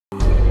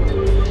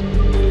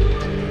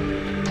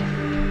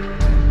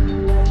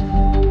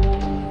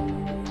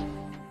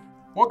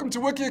Welcome to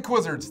Wikia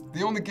Qwizards,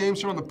 the only game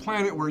show on the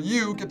planet where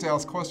you get to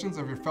ask questions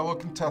of your fellow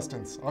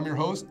contestants. I'm your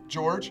host,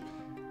 George.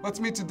 Let's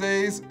meet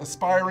today's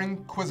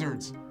aspiring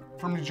Qwizards.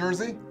 From New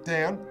Jersey,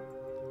 Dan.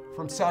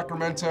 From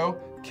Sacramento,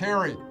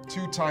 Carrie,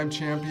 two-time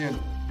champion.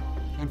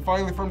 And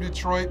finally from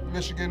Detroit,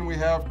 Michigan, we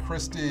have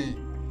Christy.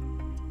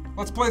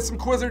 Let's play some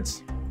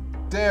Qwizards.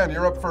 Dan,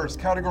 you're up first.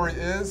 Category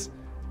is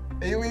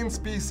alien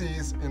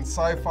species in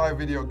sci-fi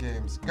video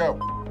games. Go.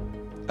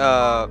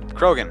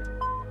 Krogan.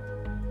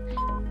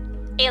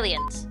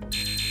 Aliens.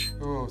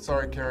 Ooh,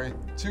 sorry, Carrie.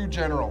 Too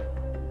general.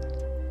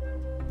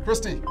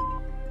 Christy.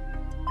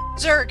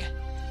 Zerg.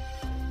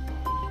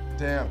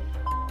 Dan.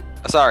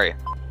 Sorry.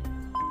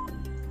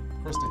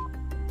 Christy.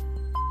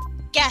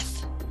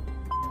 Geth.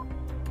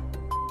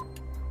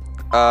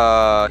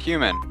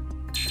 Human.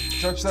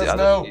 Judge says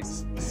no.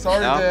 Sorry,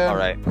 No? Dan. All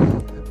right.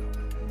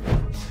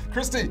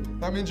 Christy,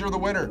 that means you're the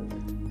winner.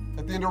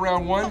 At the end of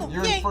round one,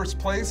 you're in first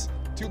place,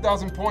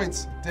 2,000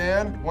 points.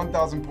 Dan,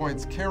 1,000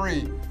 points.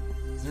 Carrie,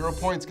 0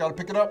 points. Got to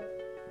pick it up.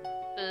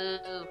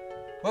 Boo.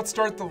 Let's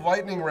start the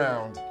lightning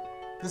round.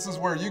 This is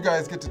where you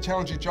guys get to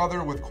challenge each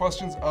other with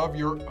questions of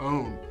your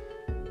own.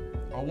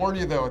 I'll warn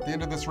you though, at the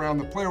end of this round,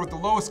 the player with the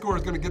lowest score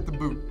is going to get the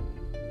boot.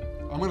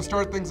 I'm going to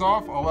start things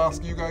off. I'll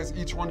ask you guys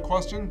each one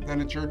question,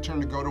 then it's your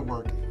turn to go to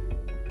work.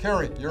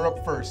 Carrie, you're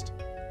up first.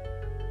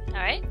 All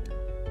right.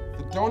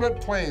 The Donut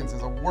Plains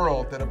is a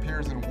world that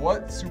appears in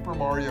what Super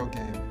Mario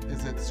game?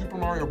 Is it Super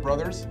Mario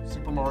Brothers,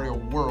 Super Mario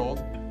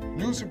World,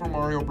 New Super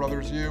Mario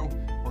Brothers U,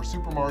 or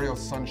Super Mario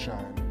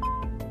Sunshine?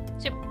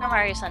 Super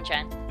Mario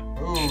Sunshine.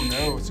 Oh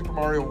no, Super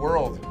Mario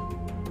World.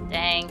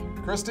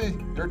 Dang. Christy,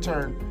 your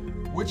turn.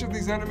 Which of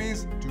these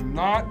enemies do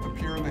not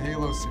appear in the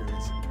Halo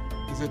series?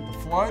 Is it the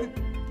Flood,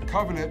 the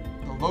Covenant,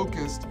 the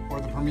Locust, or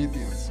the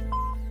Prometheans?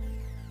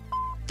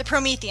 The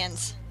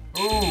Prometheans.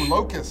 Ooh,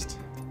 Locust.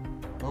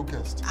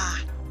 Locust.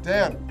 Ah.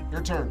 Dan,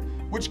 your turn.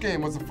 Which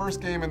game was the first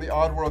game in the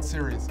Oddworld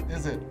series?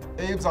 Is it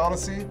Abe's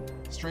Odyssey,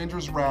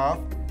 Stranger's Wrath,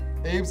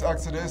 Abe's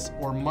Exodus,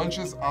 or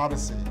Munch's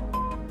Odyssey?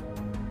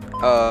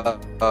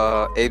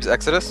 Abe's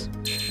Exodus?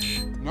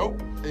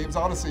 Nope, Abe's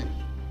Odyssey.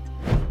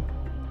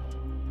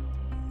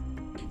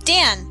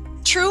 Dan,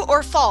 true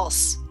or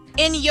false?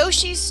 In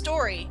Yoshi's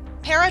story,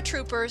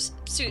 paratroopers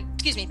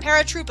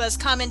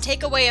come and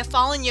take away a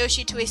fallen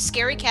Yoshi to a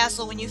scary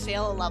castle when you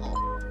fail a level.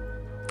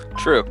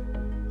 True.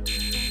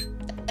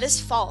 That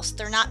is false.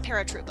 They're not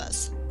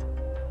paratroopers.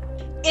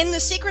 In The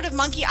Secret of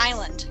Monkey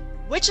Island,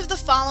 which of the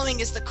following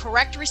is the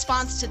correct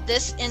response to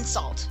this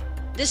insult?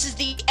 This is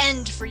the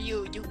end for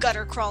you, you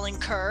gutter-crawling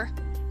cur.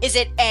 Is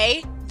it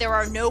A, there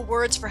are no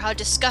words for how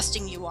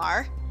disgusting you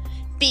are?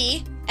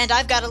 B, and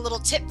I've got a little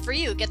tip for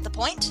you, get the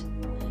point?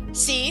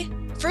 C,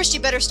 first you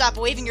better stop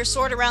waving your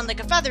sword around like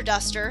a feather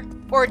duster?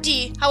 Or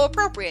D, how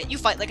appropriate, you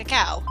fight like a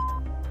cow?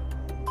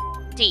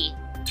 D.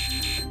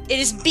 It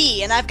is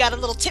B, and I've got a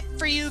little tip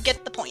for you,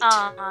 get the point.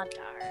 Aw,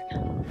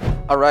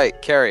 darn. All right,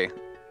 Carrie.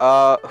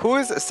 Who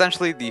is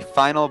essentially the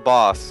final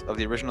boss of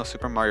the original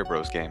Super Mario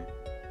Bros. Game?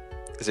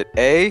 Is it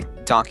A,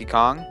 Donkey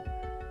Kong,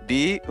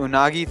 B,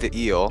 Unagi the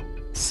Eel,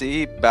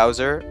 C,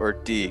 Bowser, or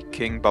D,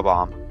 King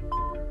Babam?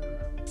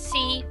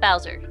 C.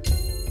 Bowser.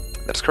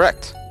 That's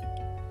correct.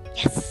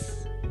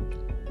 Yes.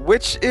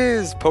 Which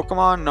is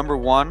Pokemon number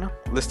 1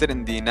 listed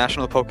in the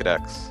National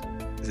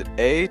Pokedex? Is it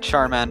A,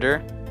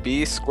 Charmander,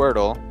 B,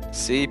 Squirtle,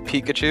 C,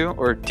 Pikachu,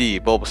 or D,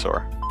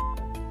 Bulbasaur?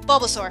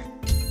 Bulbasaur.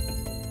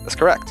 That's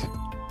correct.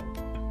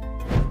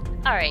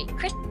 All right,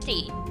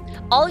 Christy.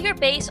 All your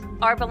base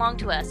are belong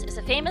to us is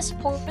a famous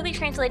poorly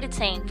translated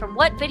saying from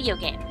what video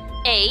game?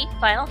 A.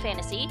 Final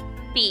Fantasy,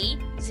 B.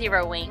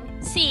 Zero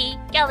Wing, C.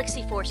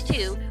 Galaxy Force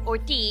 2, or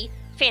D.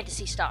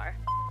 Phantasy Star?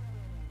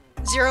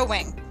 Zero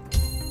Wing.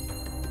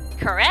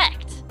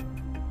 Correct.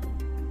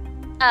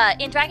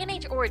 In Dragon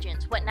Age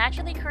Origins, what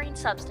naturally occurring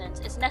substance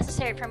is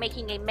necessary for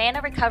making a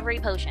mana recovery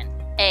potion?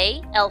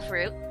 A. Elf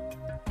Root,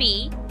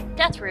 B.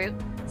 Death Root,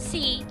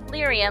 C.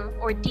 Lyrium,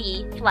 or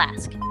D.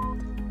 Flask?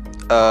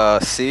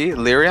 C,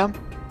 Lyrium?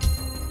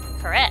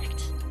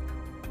 Correct.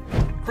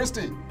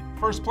 Christy,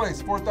 first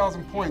place,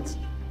 4,000 points.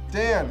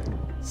 Dan,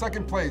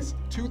 second place,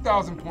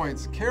 2,000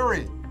 points.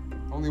 Carrie,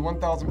 only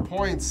 1,000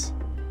 points.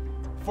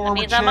 That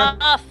means I'm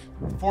off.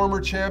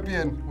 Former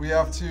champion, we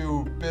have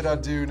to bid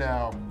adieu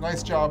now.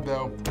 Nice job,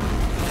 though.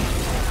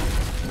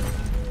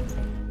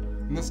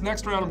 In this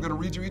next round, I'm going to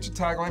read you each a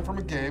tagline from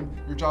a game.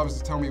 Your job is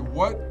to tell me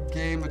what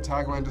game the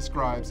tagline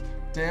describes.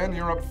 Dan,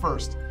 you're up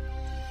first.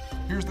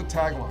 Here's the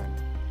tagline.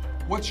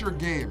 What's your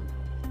game?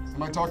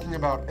 Am I talking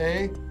about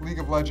A, League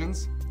of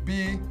Legends,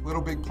 B,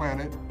 Little Big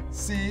Planet,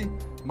 C,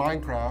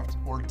 Minecraft,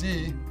 or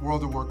D,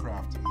 World of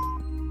Warcraft?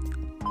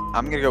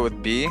 I'm gonna go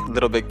with B,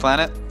 Little Big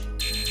Planet.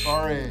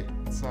 Sorry,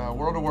 it's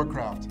World of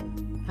Warcraft.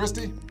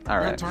 Christy, All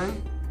your right.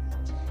 turn.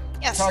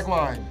 Yes.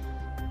 Tagline.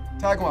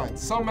 Tagline.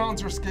 Some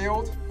mountains are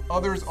scaled,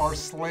 others are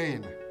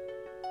slain.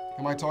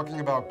 Am I talking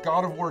about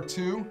God of War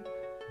 2,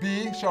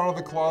 B, Shadow of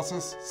the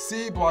Colossus,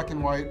 C, Black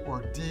and White,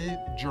 or D,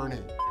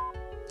 Journey?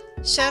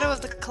 Shadow of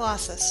the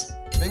Colossus.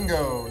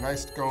 Bingo,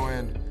 nice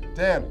going.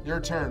 Dan, your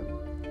turn.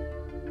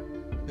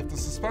 If the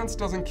suspense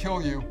doesn't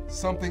kill you,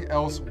 something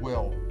else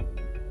will.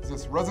 Is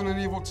this Resident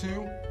Evil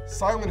 2,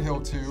 Silent Hill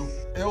 2,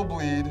 Ill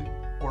Bleed,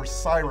 or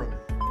Siren?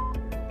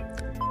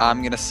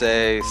 I'm gonna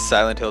say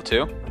Silent Hill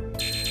 2.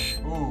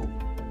 Ooh,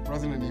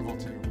 Resident Evil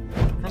 2.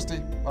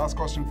 Christy, last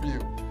question for you.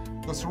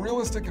 The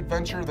surrealistic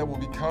adventure that will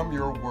become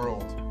your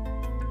world.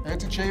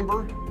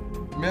 Antechamber,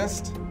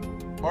 Myst,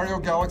 Mario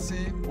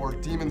Galaxy, or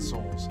Demon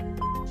Souls?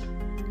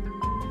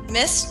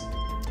 Myst?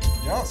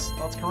 Yes,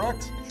 that's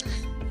correct.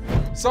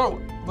 So,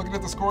 looking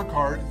at the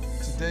scorecard,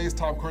 today's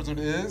top Qwizard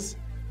is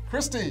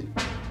Christy.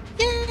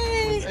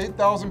 Yay! With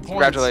 8,000 points.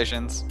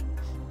 Congratulations.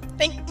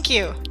 Thank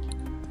you.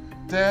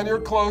 Dan,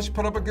 you're close. You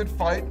put up a good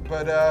fight,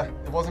 but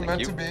it wasn't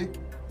meant to be.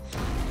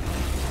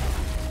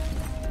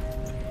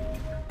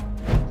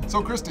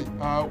 So, Christy,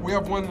 we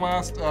have one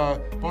last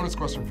bonus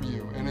question for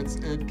you, and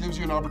it gives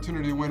you an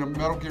opportunity to win a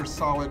Metal Gear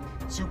Solid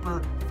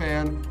Super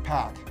Fan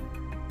Pack.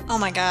 Oh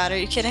my god, are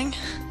you kidding?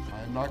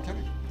 I am not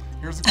kidding.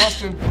 Here's the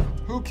question.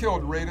 Who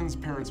killed Raiden's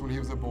parents when he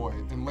was a boy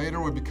and later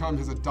would become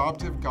his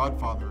adoptive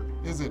godfather?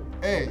 Is it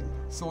A,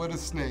 Solidus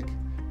Snake,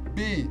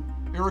 B,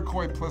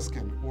 Iroquois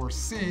Pliskin, or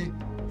C,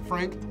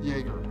 Frank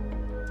Yeager?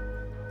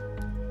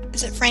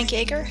 Is it Frank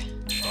Yeager?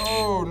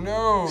 Oh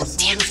no,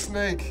 Solidus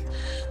Snake.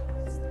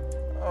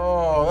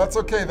 Oh, that's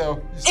okay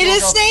though. It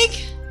is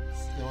Snake?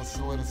 It was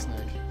Solidus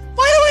Snake.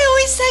 Why do I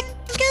always second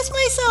guess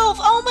myself?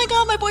 Oh my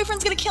god, my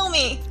boyfriend's gonna kill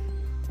me.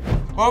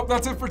 Well,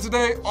 that's it for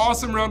today.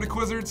 Awesome round of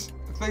Qwizards.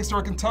 Thanks to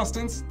our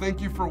contestants. Thank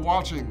you for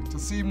watching. To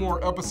see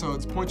more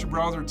episodes, point your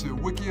browser to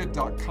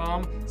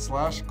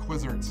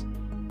wikia.com/Qwizards.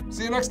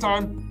 See you next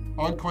time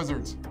on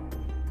Qwizards.